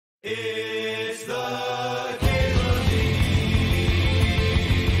It's the game of the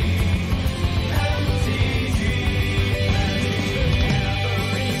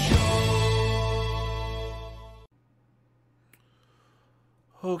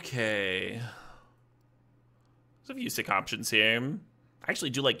Okay. There's a few sick options here. I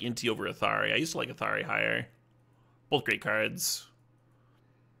actually do like Inti over Athari. I used to like Athari higher. Both great cards.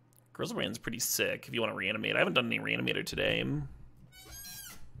 Griselbrand's pretty sick if you want to reanimate. I haven't done any reanimator today.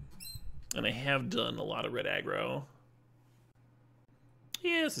 And I have done a lot of red aggro.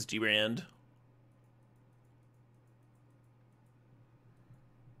 Yeah, this is G-Brand.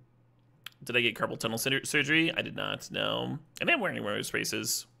 Did I get carpal tunnel surgery? I did not, no. And I'm wearing one of those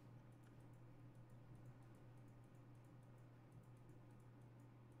braces.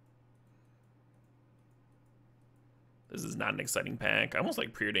 This is not an exciting pack. I almost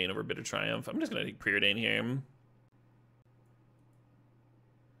like Preordain over Bitter Triumph. I'm just going to take Preordain here.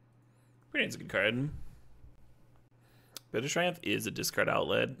 Preordain's a good card. Bitter Triumph is a discard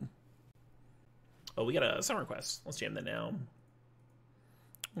outlet. Oh, we got a summer request. Let's jam that now. I'm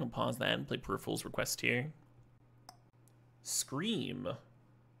gonna pause that and play Peripheral's request here. Scream.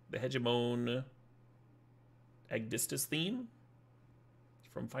 The Hegemon Agdistis theme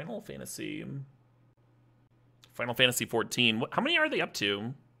from Final Fantasy. Final Fantasy 14. How many are they up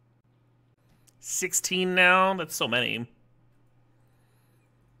to? 16 now? That's so many.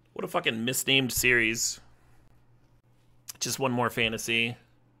 What a fucking misnamed series. Just one more fantasy.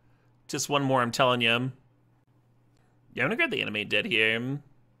 Just one more, I'm telling you. Yeah, I'm gonna grab the Animate Dead here.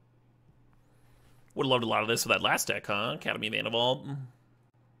 Would have loved a lot of this with that last deck, huh? Academy of Anivalt.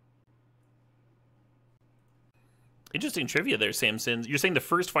 Interesting trivia there, Samson. You're saying the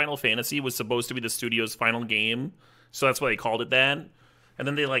first Final Fantasy was supposed to be the studio's final game, so that's why they called it that? And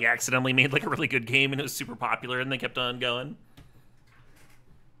then they, like, accidentally made, like, a really good game, and it was super popular, and they kept on going?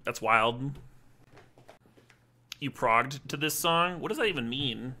 That's wild. You progged to this song? What does that even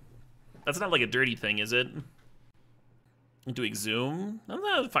mean? That's not, like, a dirty thing, is it? Into Exhume? That's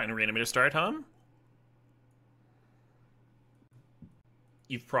not a fine reanimator start, huh?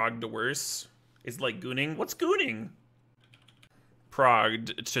 You've progged to worse. It's like gooning. What's gooning?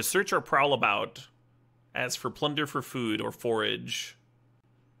 Progged to search or prowl about, as for plunder for food or forage.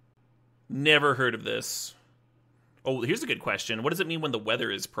 Never heard of this. Oh, here's a good question. What does it mean when the weather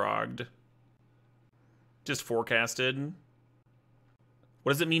is progged? Just forecasted.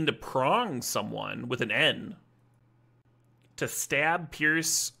 What does it mean to prong someone with an N? To stab,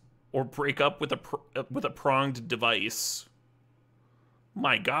 pierce, or break up with a pronged device.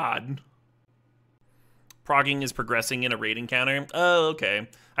 My god. Progging is progressing in a raid encounter. Oh, okay.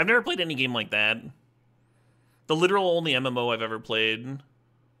 I've never played any game like that. The literal only MMO I've ever played.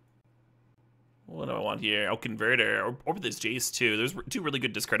 What do I want here? Oh, Converter. Or this Jace, too. There's two really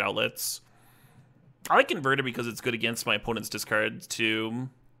good discard outlets. I like Converter because it's good against my opponent's discards, too.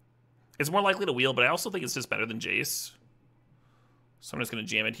 It's more likely to wheel, but I also think it's just better than Jace. So I'm just going to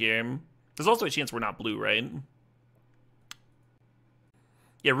jam it here. There's also a chance we're not blue, right?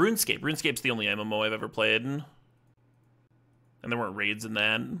 Yeah, RuneScape. RuneScape's the only MMO I've ever played. And there weren't raids in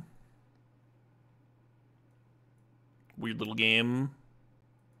that. Weird little game.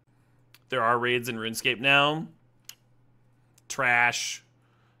 There are raids in RuneScape now. Trash.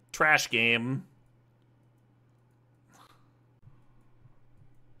 Trash game.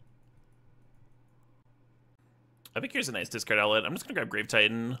 I think here's a nice discard outlet. I'm just going to grab Grave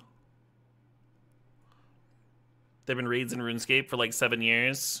Titan. They've been raids in RuneScape for like 7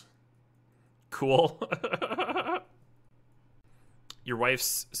 years. Cool. Your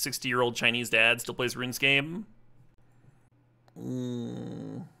wife's 60-year-old Chinese dad still plays RuneScape?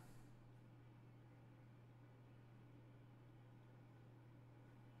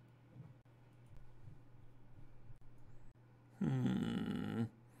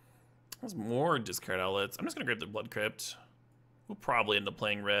 There's more discard outlets. I'm just going to grab the Blood Crypt. We'll probably end up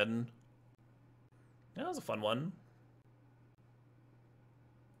playing red. That was a fun one.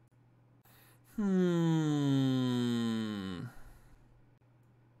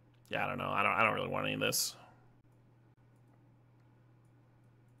 Yeah, I don't know. I don't really want any of this.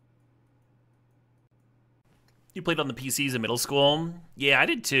 You played on the PCs in middle school? Yeah, I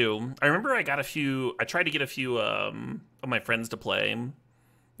did too. I remember I tried to get a few of my friends to play,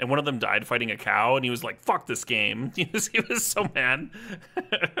 and one of them died fighting a cow, and he was like, fuck this game. He was so mad.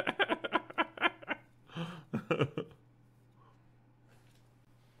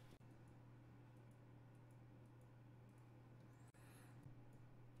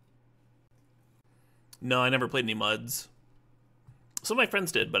 No, I never played any muds. Some of my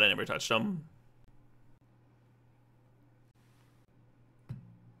friends did, but I never touched them.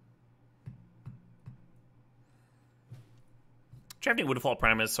 Drafting Woodfall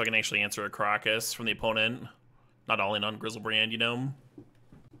Primus so I can actually answer a Crocus from the opponent. Not all in on Griselbrand, you know.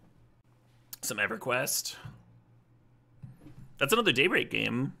 Some EverQuest. That's another Daybreak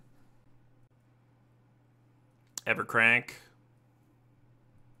game. Evercrack.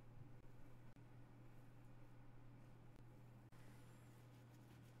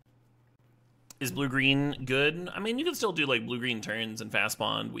 Is blue-green good? I mean, you can still do like blue-green turns and fast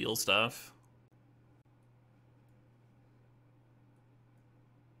bond wheel stuff.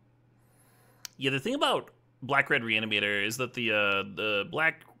 Yeah, the thing about Black-Red Reanimator is that the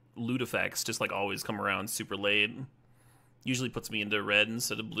black loot effects just like always come around super late. Usually puts me into red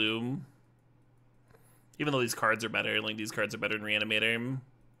instead of blue. Even though these cards are better, like these cards are better than Reanimator.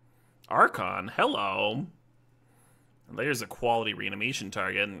 Archon, hello. There's a quality reanimation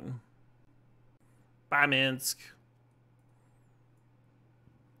target. Bye, Minsk.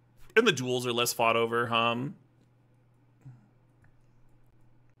 And the duels are less fought over,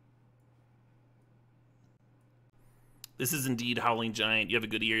 This is indeed Howling Giant. You have a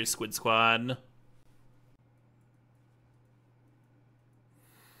good ear, Squid Squad.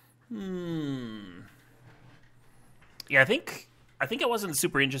 Yeah, I think I wasn't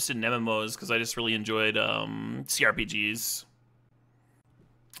super interested in MMOs because I just really enjoyed CRPGs.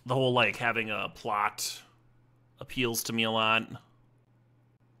 The whole like having a plot appeals to me a lot.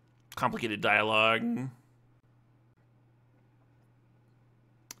 Complicated dialogue.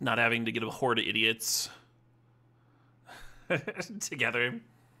 Not having to get a horde of idiots together.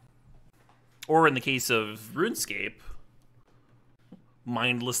 Or in the case of RuneScape,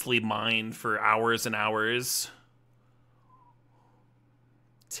 mindlessly mine for hours and hours.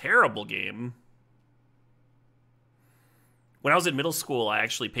 Terrible game. When I was in middle school, I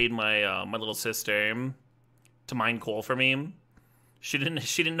actually paid my my little sister to mine coal for me. She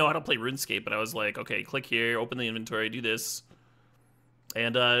didn't know how to play RuneScape, but I was like, okay, click here, open the inventory, do this,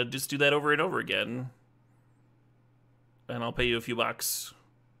 and just do that over and over again, and I'll pay you a few bucks.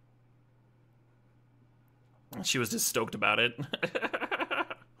 She was just stoked about it.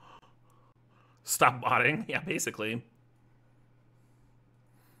 Stop botting, yeah, basically.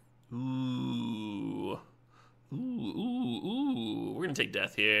 Ooh. Ooh. We're gonna take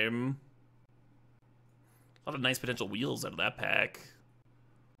death here. A lot of nice potential wheels out of that pack.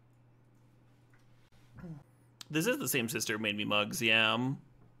 This is the same sister who made me mugs, yeah.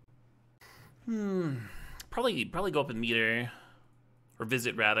 Probably go up and meet her. Or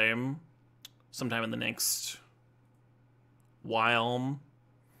visit, rather. Sometime in the next while.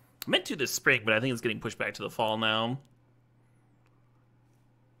 I meant to this spring, but I think it's getting pushed back to the fall now.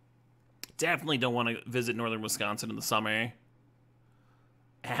 Definitely don't want to visit northern Wisconsin in the summer.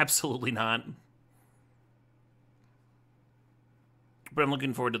 Absolutely not. But I'm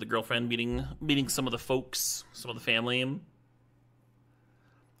looking forward to the girlfriend meeting some of the folks, some of the family.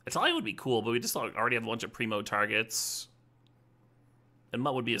 Italia would be cool, but we just already have a bunch of primo targets. And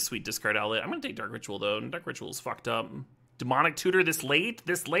Mutt would be a sweet discard outlet. I'm going to take Dark Ritual, though. Dark Ritual's fucked up. Demonic Tutor this late?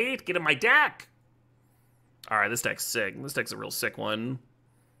 This late? Get in my deck! Alright, this deck's sick. This deck's a real sick one.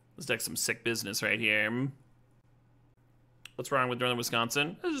 This deck's some sick business right here. What's wrong with northern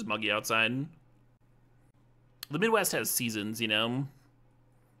Wisconsin? It's just muggy outside. The Midwest has seasons, you know?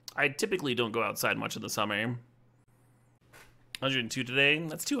 I typically don't go outside much in the summer. 102 today?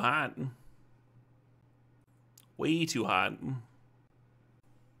 That's too hot. Way too hot.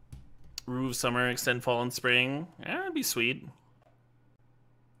 Remove summer, extend fall and spring. Yeah, that'd be sweet.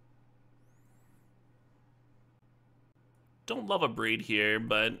 Don't love Abrade here,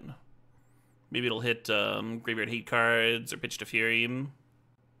 but maybe it'll hit Graveyard Hate cards or Pitch to Fury.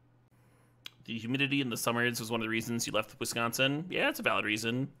 The humidity in the summers was one of the reasons you left Wisconsin. Yeah, it's a valid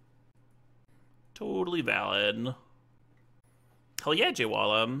reason. Totally valid. Hell yeah, Jay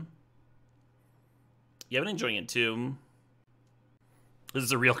Walla. Yeah, I've been enjoying it too. This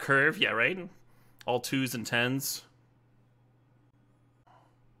is a real curve, yeah, right? All 2s and 10s.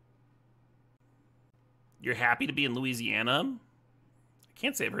 You're happy to be in Louisiana? I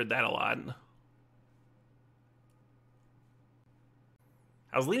can't say I've heard that a lot.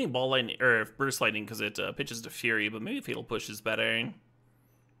 I was leaning Ball Lightning, or Burst Lightning because it pitches to Fury, but maybe Fatal Push is better.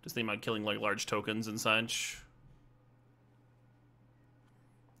 Just think about killing like large tokens and such.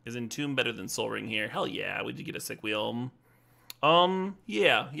 Is Entomb better than Soul Ring here? Hell yeah, we did get a sick wheel.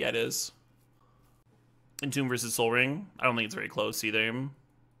 Yeah, it is. Entomb versus Soul Ring. I don't think it's very close either.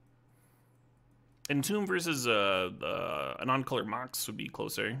 Entomb versus a non-color Mox would be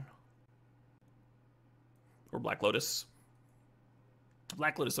closer. Or Black Lotus.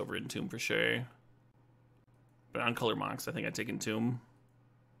 Black Lotus over Entomb for sure. But on color Mox, I think I'd take Entomb.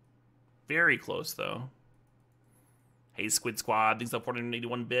 Very close though. Hey, Squid Squad, things up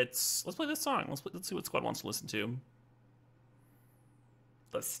 481 bits. Let's play this song. Let's see what Squad wants to listen to.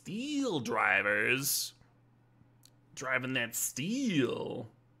 The Steel Drivers. Driving that steel.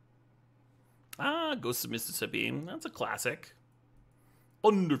 Ah, Ghosts of Mississippi. That's a classic.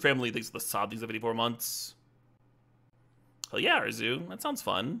 Under Family, thanks for the sub. These are 54 months. Hell yeah, Arzu. That sounds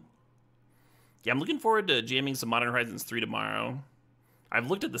fun. Yeah, I'm looking forward to jamming some Modern Horizons 3 tomorrow. I've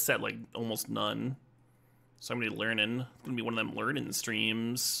looked at the set like almost none. So I'm going to be learning. It's going to be one of them learning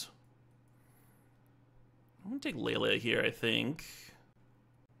streams. I'm going to take Laelia here, I think.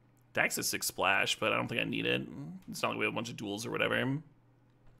 Dax is 6 splash, but I don't think I need it. It's not like we have a bunch of duels or whatever.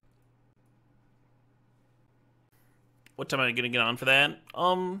 What time am I going to get on for that?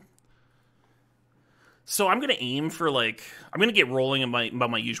 So I'm going to aim for like... I'm going to get rolling about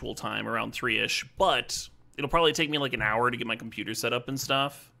my usual time, around 3-ish. But it'll probably take me like an hour to get my computer set up and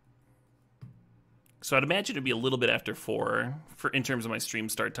stuff. So I'd imagine it'd be a little bit after 4 in terms of my stream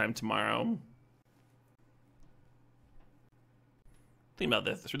start time tomorrow. Think about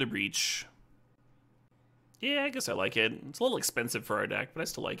that. Through the Breach. Yeah, I guess I like it. It's a little expensive for our deck, but I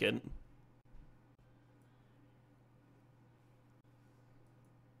still like it.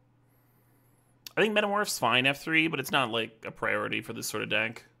 I think Metamorph's fine F3, but it's not like a priority for this sort of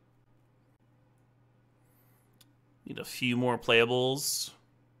deck. Need a few more playables.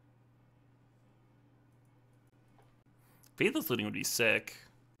 Faithless Looting would be sick.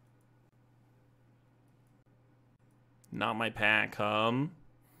 Not my pack, The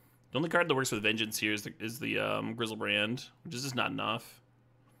only card that works with Vengeance here is the Griselbrand, which is just not enough.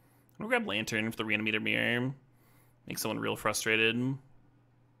 I'm gonna grab Lantern for the Reanimator Mirror. Make someone real frustrated.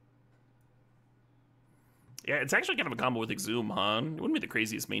 Yeah, it's actually kind of a combo with Exhume, It wouldn't be the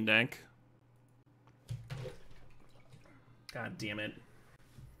craziest main deck. God damn it.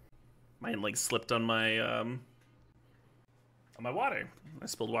 Mine like slipped on my water. I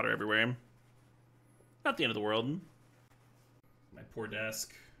spilled water everywhere. Not the end of the world. My poor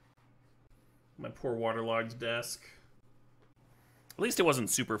desk. My poor waterlogged desk. At least it wasn't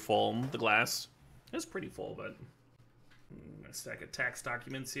super full, the glass. It was pretty full, but... A stack of tax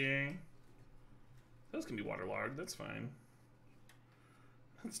documents here. Those can be waterlogged, that's fine.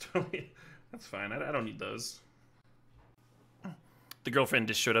 That's fine, I don't need those. The girlfriend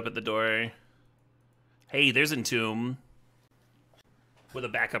just showed up at the door. Hey, there's Entomb. With a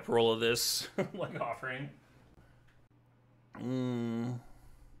backup roll of this, like offering.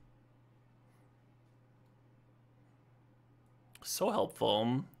 So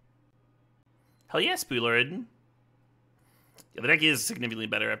helpful. Hell yeah, Spoolard. Yeah, the deck is significantly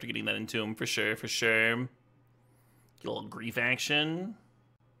better after getting that Entomb, for sure, for sure. Get a little grief action.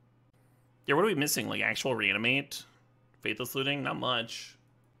 Yeah, what are we missing? Like actual reanimate? Faithless Looting? Not much.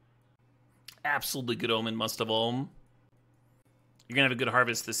 Absolutely good Omen, Must Have Ohm. You're gonna have a good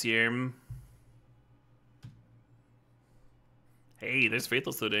harvest this year. Hey, there's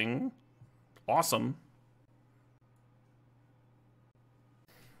Faithless Looting. Awesome.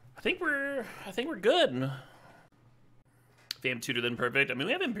 I think we're good. Vamp Tutor then perfect. I mean,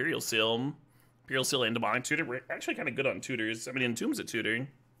 we have Imperial Seal. Imperial Seal and Demonic Tutor. We're actually kind of good on tutors. I mean, Entomb's a tutor.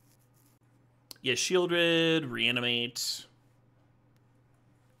 Yeah, Shieldred, Reanimate.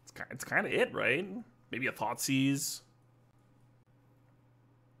 It's kind of it, right? Maybe a Thoughtseize.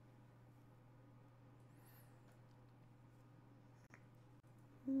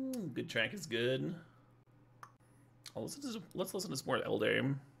 Good track is good. Oh, let's listen to some more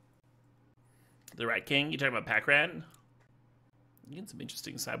Elder. The Rat King, you talking about Pack Rat? You get some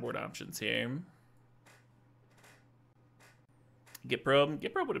interesting sideboard options here. Get Probe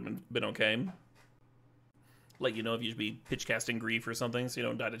would have been okay. Let you know if you should be pitch casting Grief or something so you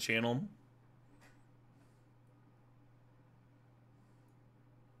don't die to channel.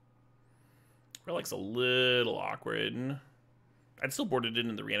 Relic's a little awkward. I'd still board it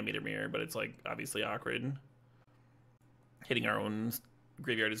in the Reanimator Mirror, but it's like obviously awkward. Hitting our own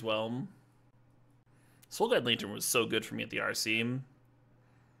graveyard as well. Soul Guide Lantern was so good for me at the RC.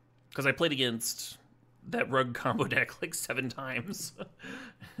 Because I played against that Rug combo deck like 7 times.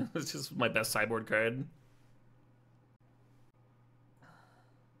 It's just my best sideboard card.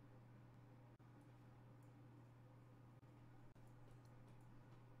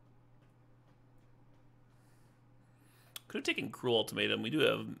 Could have taken Cruel Ultimatum. We do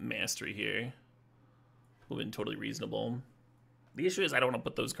have Mastery here. Would have been totally reasonable. The issue is I don't want to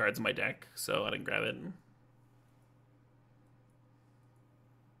put those cards in my deck, so I didn't grab it.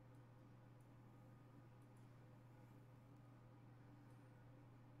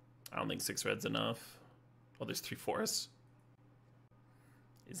 I don't think 6 red's enough. Oh, there's 3 forests.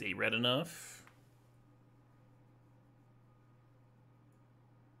 Is 8 red enough?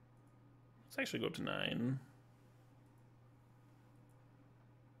 actually go up to 9.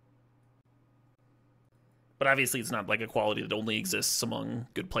 But obviously, it's not like a quality that only exists among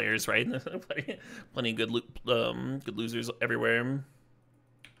good players, right? Plenty of good losers everywhere.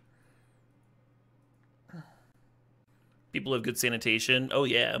 People have good sanitation. Oh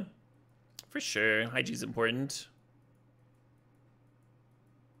yeah, for sure. Hygiene's important.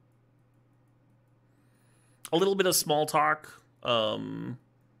 A little bit of small talk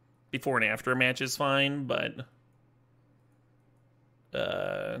before and after a match is fine, but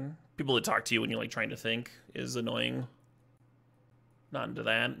people that talk to you when you're like trying to think is annoying. Not into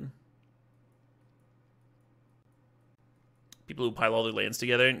that. People who pile all their lands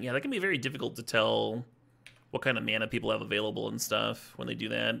together, yeah, that can be very difficult to tell what kind of mana people have available and stuff when they do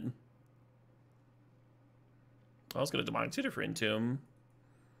that. I was going to Demonic Tutor for Entomb.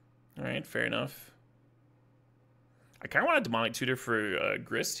 Alright, fair enough. I kind of want a Demonic Tutor for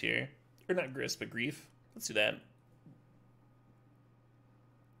Grist here. Or not Grist, but Grief. Let's do that.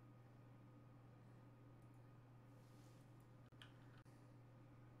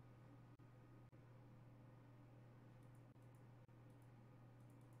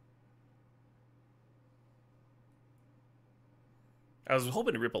 I was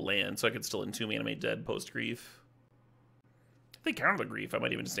hoping to rip a land so I could still Entomb Animate Dead post-Grief. If they counter the Grief, I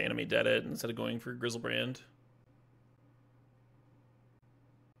might even just Animate Dead it instead of going for Griselbrand.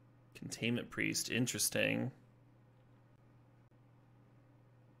 Containment Priest, interesting.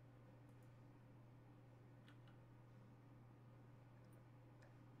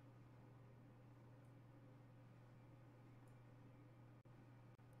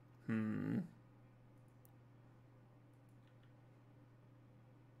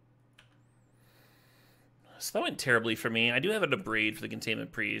 So that went terribly for me. I do have an Abrade for the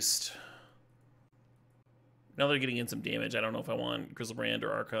Containment Priest. Now they're getting in some damage. I don't know if I want Griselbrand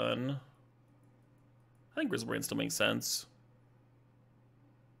or Archon. I think Griselbrand still makes sense.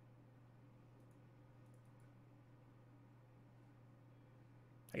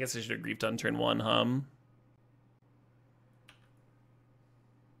 I guess I should have griefed on turn 1,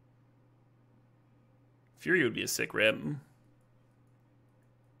 Fury would be a sick rip.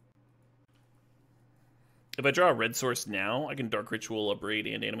 If I draw a red source now, I can Dark Ritual,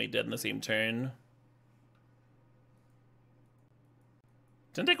 Abrade, and Animate Dead in the same turn.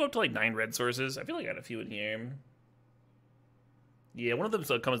 Didn't I go up to like 9 red sources? I feel like I got a few in here. Yeah, one of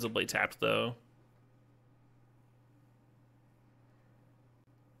them comes into play tapped though.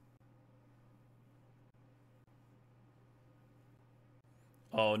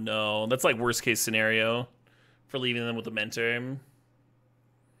 Oh no, that's like worst case scenario for leaving them with a mentor.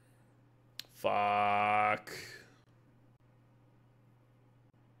 Fuck.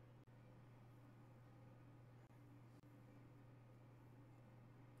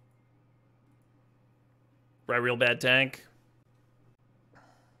 Right, real bad tank.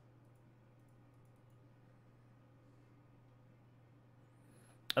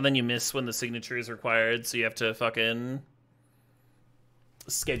 And then you miss when the signature is required, so you have to fucking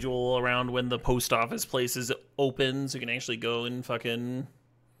schedule around when the post office place is open so you can actually go and fucking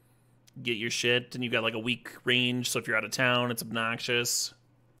get your shit, and you've got like a week range, so if you're out of town, it's obnoxious.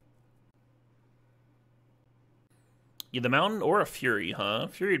 Yeah, the Mountain or a Fury, huh?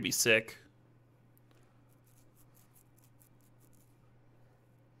 Fury would be sick.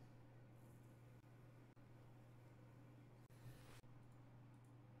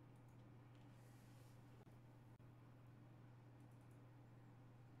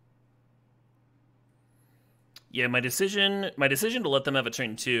 Yeah, my decision to let them have a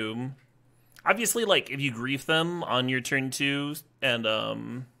turn 2. Obviously, like, if you grief them on your turn 2 and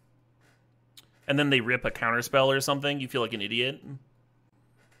then they rip a counterspell or something, you feel like an idiot.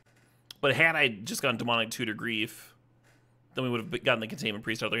 But had I just gotten Demonic Tutor Grief, then we would have gotten the Containment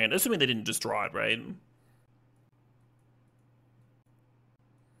Priest out of their hand, assuming they didn't just draw it, right?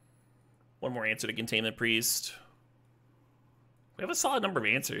 One more answer to Containment Priest. We have a solid number of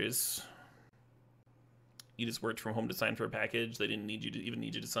answers. You just worked from home to sign for a package. They didn't need you to even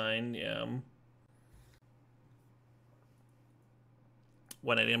need you to sign. Yeah.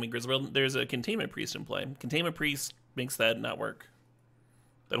 One Dynamic Griselbrand. There's a Containment Priest in play. Containment Priest makes that not work.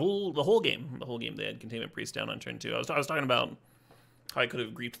 The whole game they had Containment Priest down on turn 2. I was talking about how I could have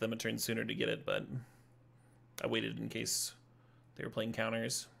griefed them a turn sooner to get it, but I waited in case they were playing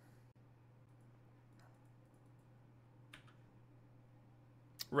counters.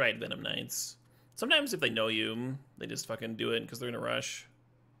 Right, Venom Knights. Sometimes if they know you, they just fucking do it because they're in a rush.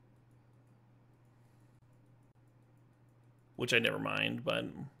 Which I never mind, but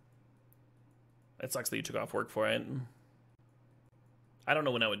it sucks that you took off work for it. I don't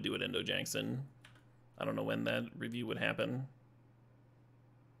know when I would do it, Endo Jackson. I don't know when that review would happen.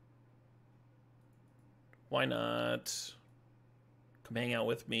 Why not come hang out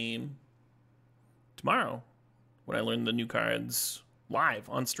with me tomorrow when I learn the new cards live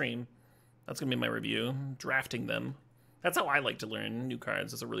on stream? That's going to be my review, drafting them. That's how I like to learn new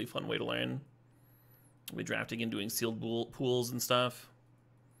cards. It's a really fun way to learn. I'll be drafting and doing sealed pools and stuff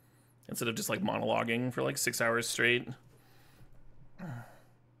instead of just like monologuing for like 6 hours straight.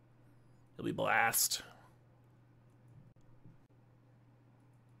 It'll be blast.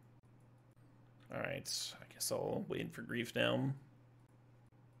 All right, I guess I'll wait for grief now.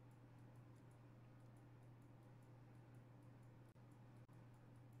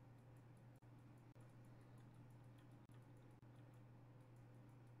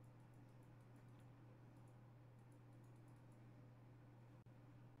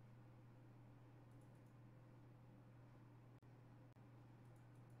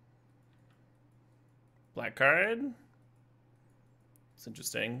 Black card. It's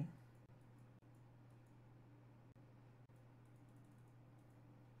interesting.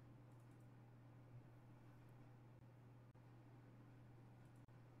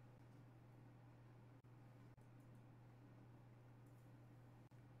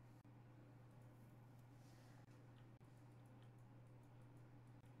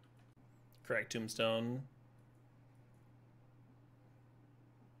 Correct tombstone.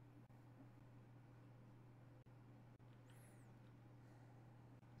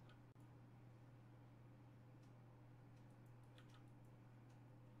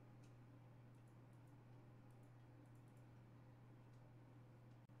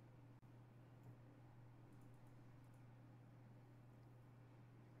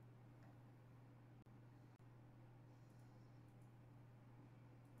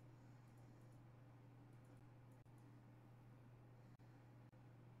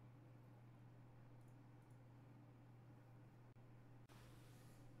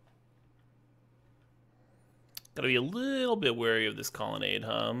 Gotta be a little bit wary of this colonnade, Be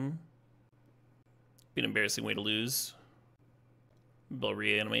an embarrassing way to lose. Maybe I'll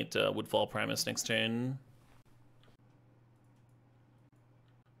reanimate Woodfall Primus next turn.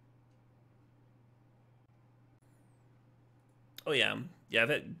 Oh yeah. Yeah, I've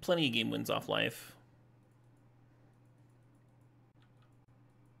had plenty of game wins off life.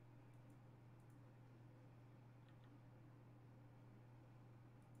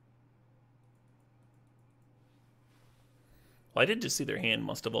 Well, I did just see their hand,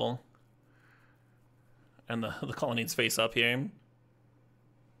 most of all. And the colonnades face up here.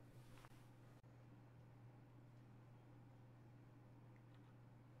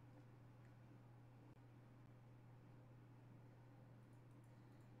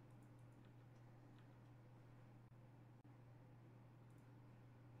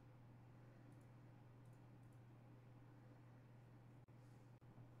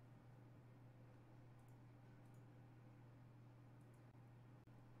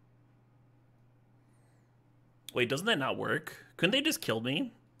 Wait, doesn't that not work? Couldn't they just kill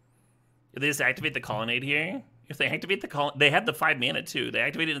me? If they just activate the colonnade here? If they activate the colonnade, they had the 5 mana too. They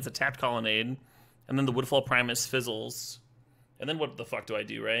activate it as a tapped colonnade, and then the Woodfall Primus fizzles. And then what the fuck do I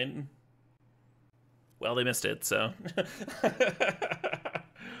do, right? Well, they missed it, so.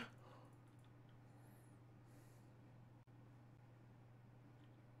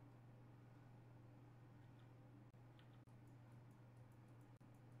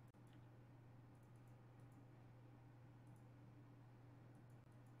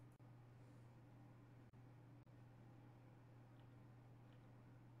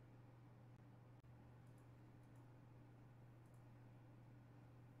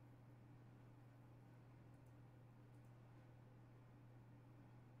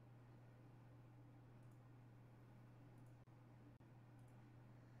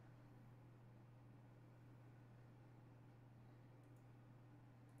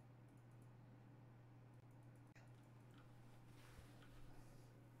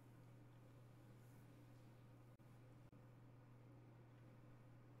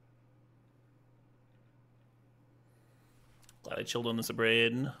 Glad I chilled on this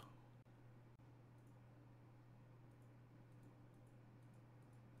Abrade.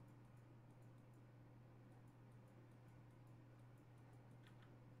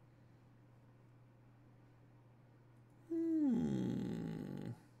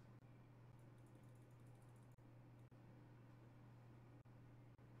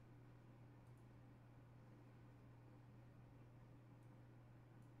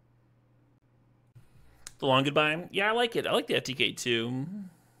 The Long Goodbye? Yeah, I like it. I like the FTK too.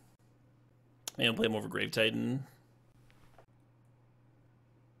 Maybe I'll play him over Grave Titan.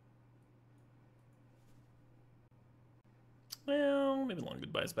 Well, maybe Long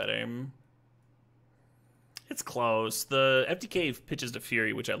Goodbye's better. It's close. The FTK pitches to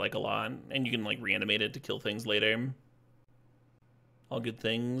Fury, which I like a lot, and you can like reanimate it to kill things later. All good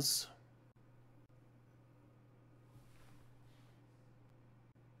things.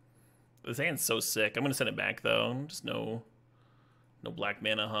 This hand's so sick. I'm gonna send it back though. Just no black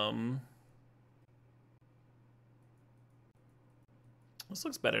mana hum. This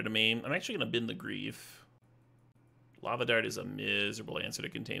looks better to me. I'm actually gonna bin the Grief. Lava Dart is a miserable answer to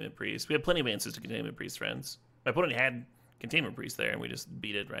Containment Priest. We have plenty of answers to Containment Priest, friends. My opponent had Containment Priest there, and we just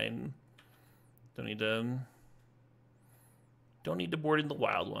beat it, right? Don't need to board in the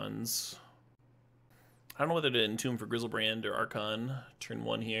wild ones. I don't know whether to Entomb for Griselbrand or Archon. Turn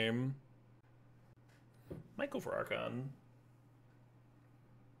 1 here. Might go for Archon.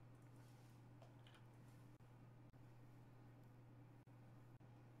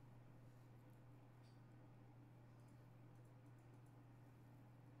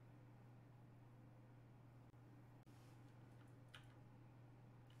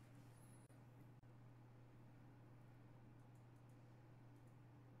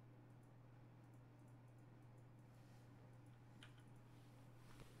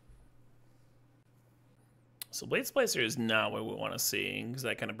 So Blade Splicer is not what we want to see, because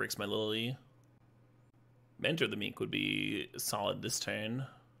that kind of breaks my Lily. Mentor the Meek would be solid this turn.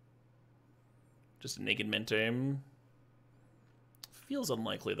 Just a naked Mentor. Feels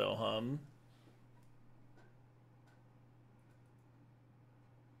unlikely though,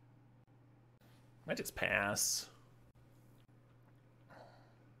 Might just pass.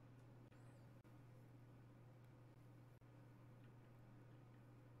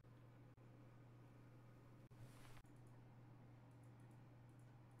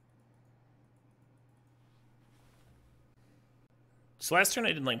 So last turn I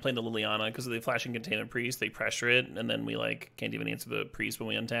didn't like playing the Liliana because of the flashing Containment Priest. They pressure it, and then we like can't even answer the Priest when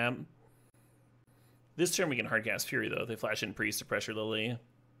we untap. This turn we can hardcast Fury though. They flash in Priest to pressure Lily.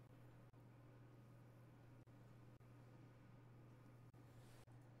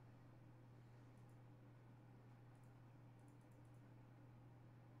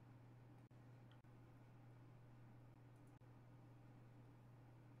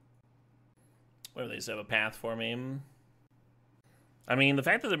 Whether they just have a path for me. I mean, the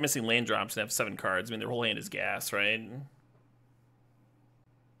fact that they're missing land drops and have 7 cards, I mean, their whole hand is gas, right?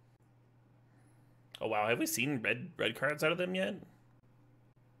 Oh, wow. Have we seen red cards out of them yet?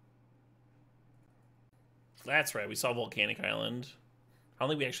 That's right. We saw Volcanic Island. I don't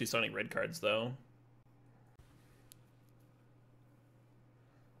think we actually saw any red cards, though.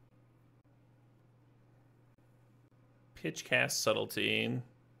 Pitch Cast Subtlety.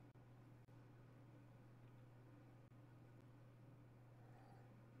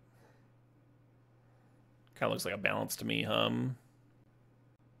 Kind of looks like a balance to me,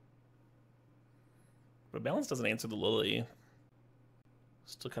 But balance doesn't answer the Lily.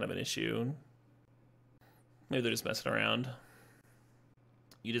 Still kind of an issue. Maybe they're just messing around.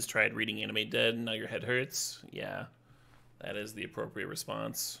 You just tried reading Animate Dead and now your head hurts? Yeah, that is the appropriate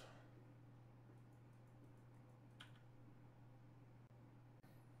response.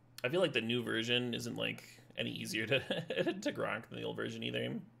 I feel like the new version isn't like any easier to to grok than the old version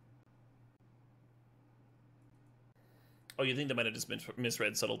either. Oh, you think they might have just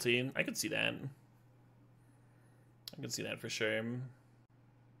misread Subtlety? I could see that. I could see that for sure.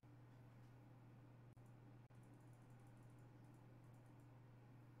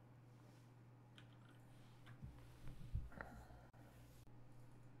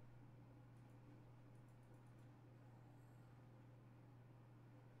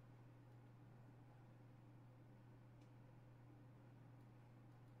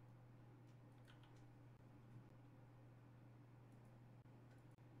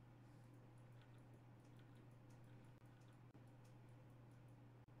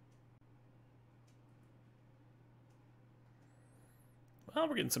 Well,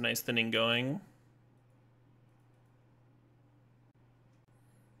 we're getting some nice thinning going.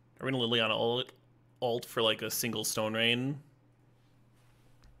 Are we gonna Liliana ult for like a single Stone Rain?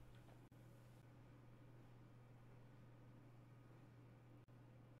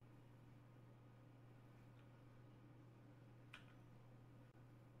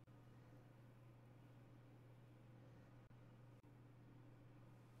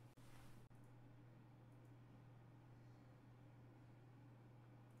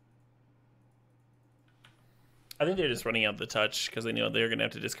 I think they're just running out the touch because they know they're going to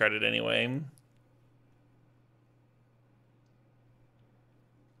have to discard it anyway.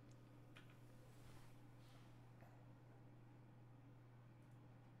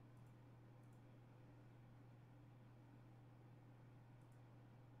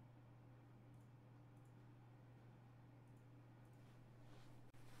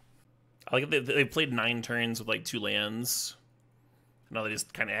 I like they played 9 turns with like 2 lands. Now they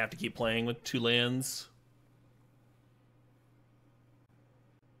just kind of have to keep playing with 2 lands.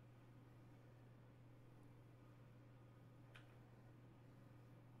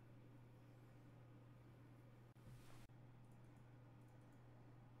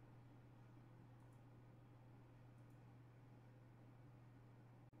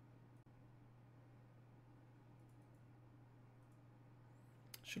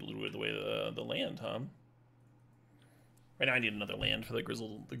 Should have looted away the land, huh? Right now I need another land for the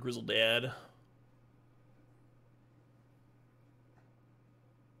Grizzled Dad.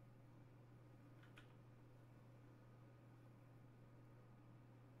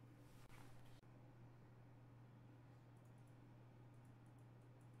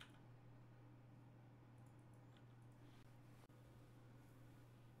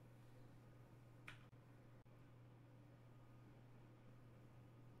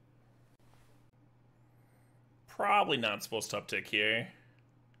 Probably not supposed to uptick here.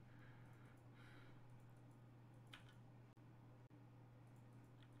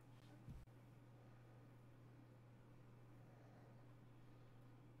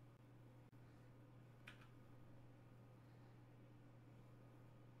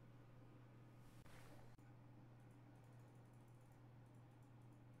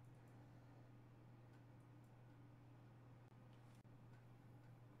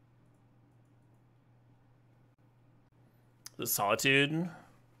 The Solitude.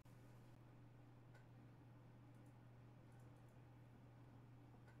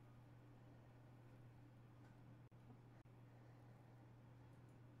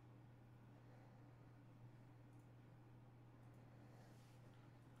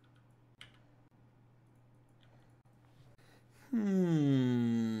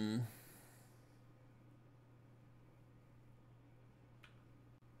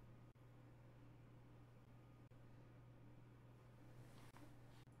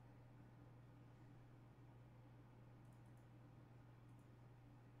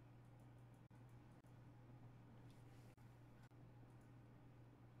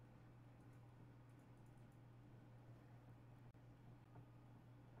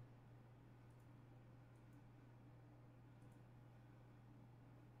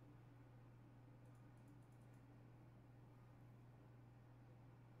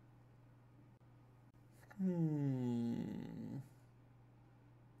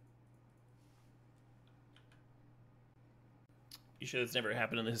 You sure that's never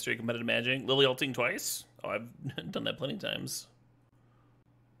happened in the history of competitive Magic? Lily ulting twice? Oh, I've done that plenty of times.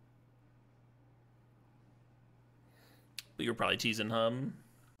 But you were probably teasing, hum.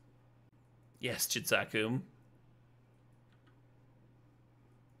 Yes, Chitsakum.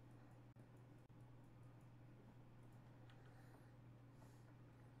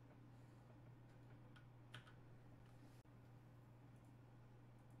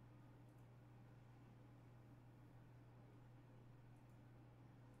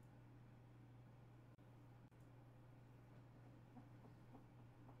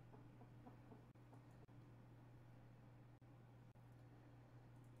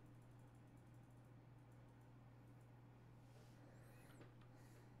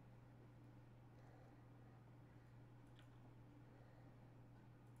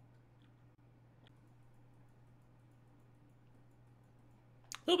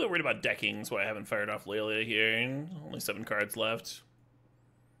 A little bit worried about decking, so I haven't fired off Laelia here. Only 7 cards left.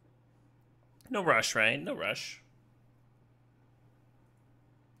 No rush, right? No rush.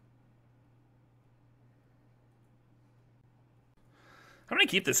 I'm gonna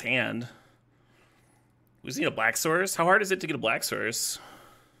keep this hand. We just need a black source. How hard is it to get a black source?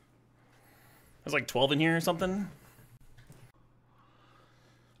 There's like 12 in here or something.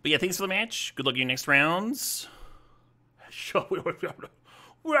 But yeah, thanks for the match. Good luck in your next rounds.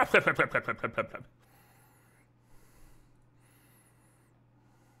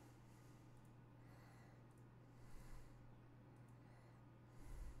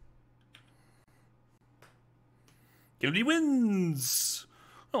 Kennedy wins.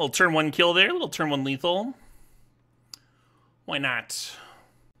 A little turn 1 kill there. A little turn 1 lethal. Why not?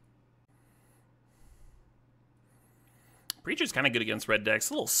 Preacher's kind of good against red decks.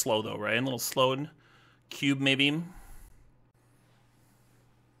 A little slow though, right? A little slow in cube maybe.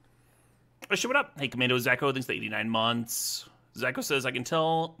 Oh shit, what up? Hey, Commando Zacho, thanks to 89 months. Zacho says, I can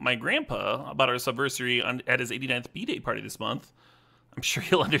tell my grandpa about our subversary at his 89th B-Day party this month. I'm sure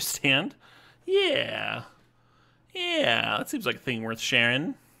he'll understand. Yeah. Yeah, that seems like a thing worth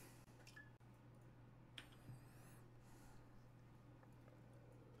sharing.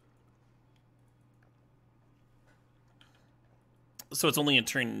 So it's only a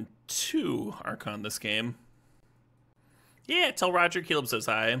turn 2 Archon this game. Yeah, tell Roger Caleb says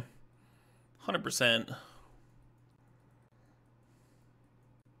hi. 100%.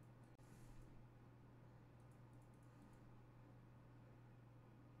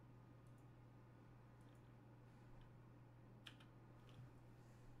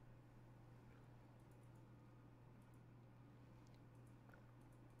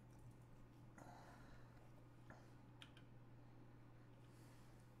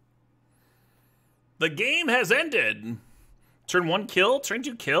 The game has ended. Turn 1 kill, turn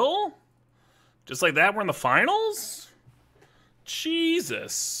 2 kill? Just like that, we're in the finals?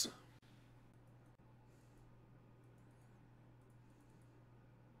 Jesus.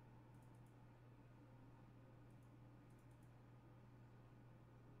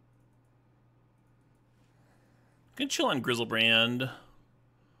 Good chill on Griselbrand. In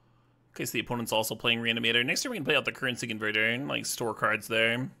case the opponent's also playing Reanimator. Next turn we can play out the currency converter and like store cards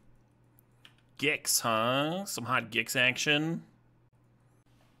there. Gix, huh? Some hot Gix action.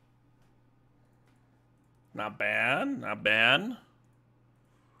 Not bad, not bad.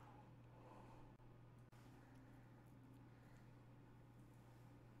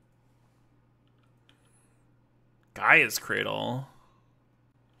 Gaia's Cradle.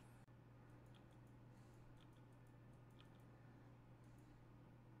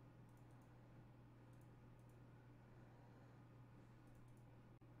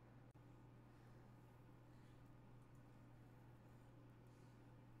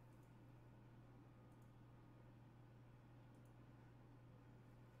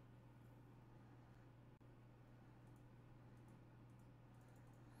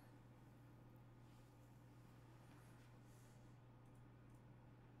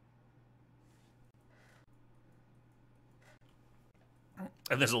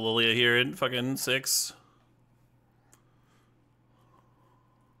 And there's a Laelia here in fucking 6.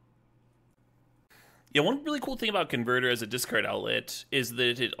 Yeah, one really cool thing about Converter as a discard outlet is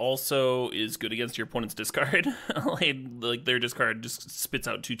that it also is good against your opponent's discard. like their discard just spits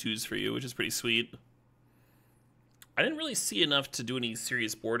out 2/2s for you, which is pretty sweet. I didn't really see enough to do any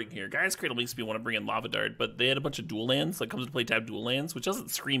serious boarding here. Gaia's Cradle makes me want to bring in Lava Dart, but they had a bunch of dual lands, like comes to play tap dual lands, which doesn't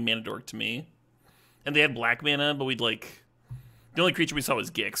scream Mana Dork to me. And they had black mana, but we'd like... The only creature we saw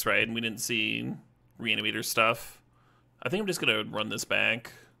was Gix, right? And we didn't see Reanimator stuff. I think I'm just going to run this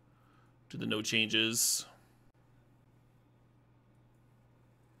back. Do the no changes.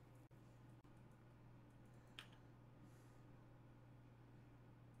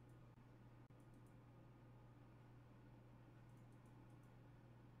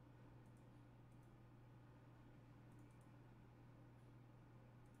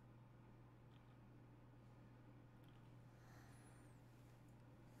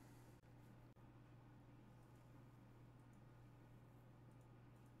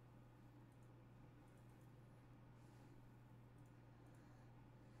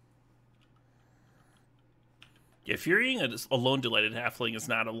 Yeah, Furying a Lone Delighted Halfling is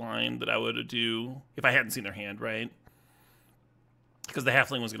not a line that I would do if I hadn't seen their hand, right? Because the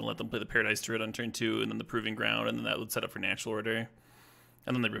Halfling was going to let them play the Paradise Druid on turn 2, and then the Proving Ground, and then that would set up for Natural Order.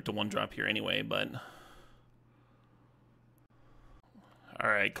 And then they ripped a 1-drop here anyway, but...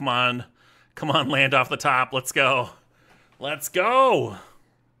 Alright, come on. Come on, land off the top. Let's go. Let's go!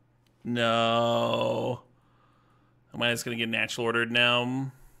 No. Am I just going to get Natural Ordered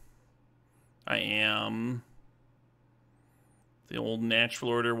now? I am. The old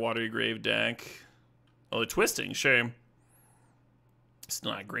Natural Order Watery Grave deck. Oh, they're twisting, sure. It's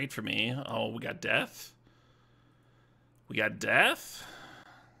not great for me. Oh, we got Death? We got Death?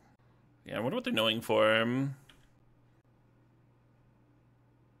 Yeah, I wonder what they're knowing for.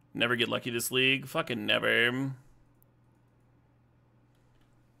 Never get lucky this league. Fucking never.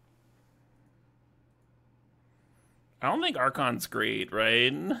 I don't think Archon's great,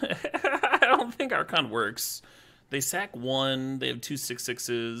 right? I don't think Archon works. They sack 1. They have 2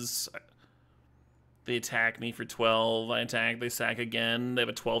 6/6s. They attack me for 12. I attack. They sack again. They have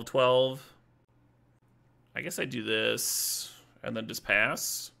a 12/12. I guess I do this and then just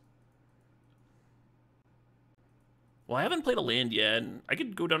pass. Well, I haven't played a land yet. I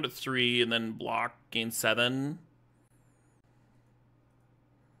could go down to 3 and then block, gain 7.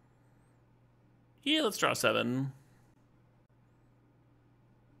 Yeah, let's draw 7.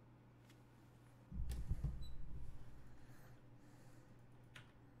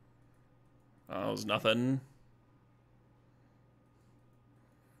 Oh, it was nothing.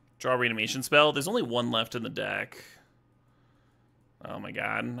 Draw a Reanimation spell. There's only 1 left in the deck. Oh my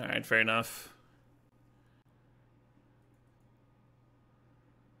god. Alright, fair enough.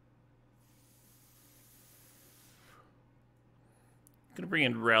 Gonna bring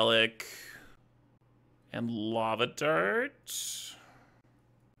in Relic and Lava Dart.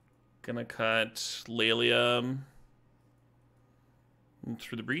 Gonna cut Laelia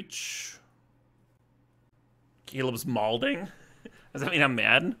through the breach. Caleb's malding. Does that mean I'm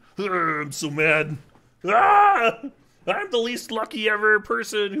mad? I'm so mad. Ah! I'm the least lucky ever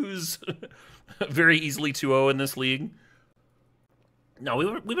person who's very easily 2-0 in this league. No,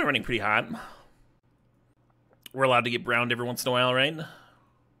 we've been running pretty hot. We're allowed to get browned every once in a while, right?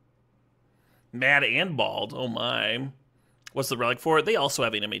 Mad and bald. Oh my. What's the relic for? They also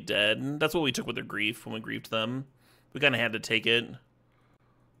have Animate Dead. That's what we took with their grief when we griefed them. We kind of had to take it.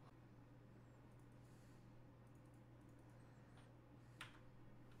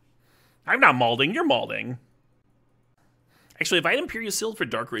 I'm not malding, you're malding. Actually, if I had Imperial Seal for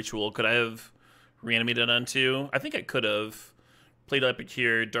Dark Ritual, could I have reanimated onto? I think I could have. Played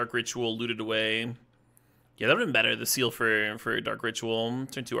Epicure, Dark Ritual, looted away. Yeah, that would have been better. The seal for Dark Ritual.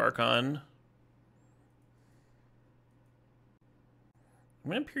 Turn to Archon.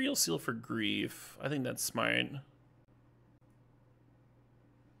 I'm Imperial Seal for grief. I think that's smart. And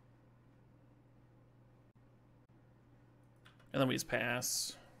then we just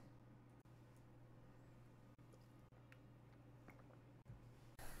pass.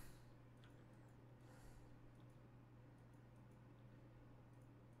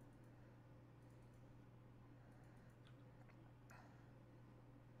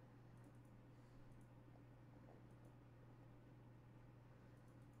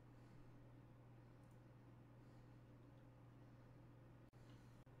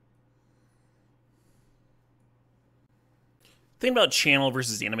 Think about Channel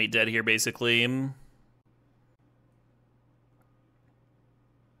versus Animate Dead here, basically.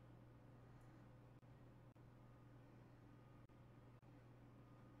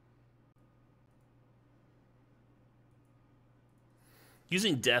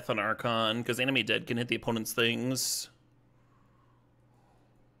 Using Death on Archon, because Animate Dead can hit the opponent's things.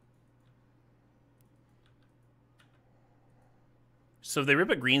 So if they rip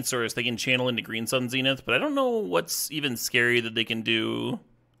a green source, they can channel into Green Sun Zenith, but I don't know what's even scary that they can do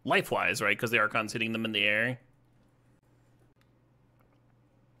life-wise, right? Because the Archon's hitting them in the air.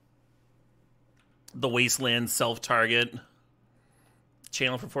 The Wasteland self-target.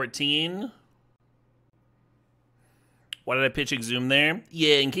 Channel for 14. Why did I pitch Exhume there?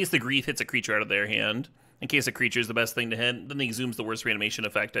 Yeah, in case the Grief hits a creature out of their hand. In case a creature's the best thing to hit. Then the Exhume's the worst reanimation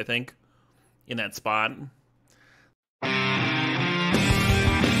effect, I think, in that spot.